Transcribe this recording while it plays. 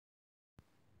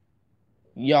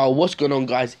Yo, what's going on,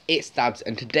 guys? It's Stabs,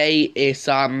 and today is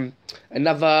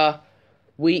another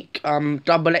week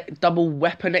double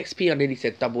weapon XP. I nearly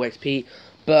said double XP,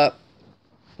 but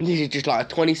this is just like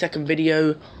a 20-second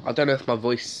video. I don't know if my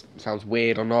voice sounds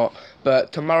weird or not,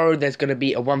 but tomorrow there's gonna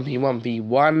be a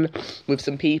 1v1v1 with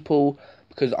some people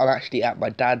because I'm actually at my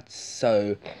dad's,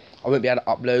 so I won't be able to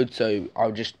upload. So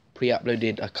I'll just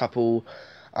pre-uploaded a couple.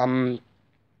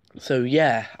 So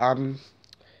yeah.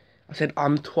 I said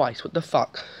twice. What the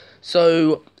fuck?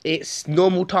 So it's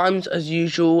normal times as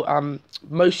usual. I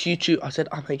said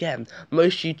again.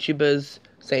 Most YouTubers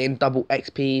saying double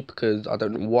XP because I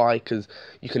don't know why. Because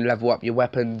you can level up your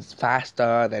weapons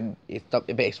faster. Then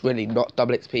it's really not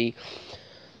double XP.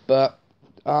 But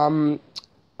I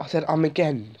said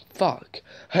again. Fuck.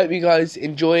 Hope you guys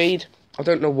enjoyed. I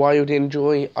don't know why you didn't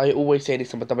enjoy. I always say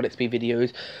this on my double XP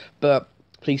videos, but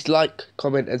please like,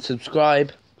 comment, and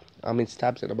subscribe. I'm in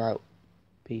Stabs and I'm out.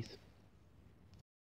 Peace.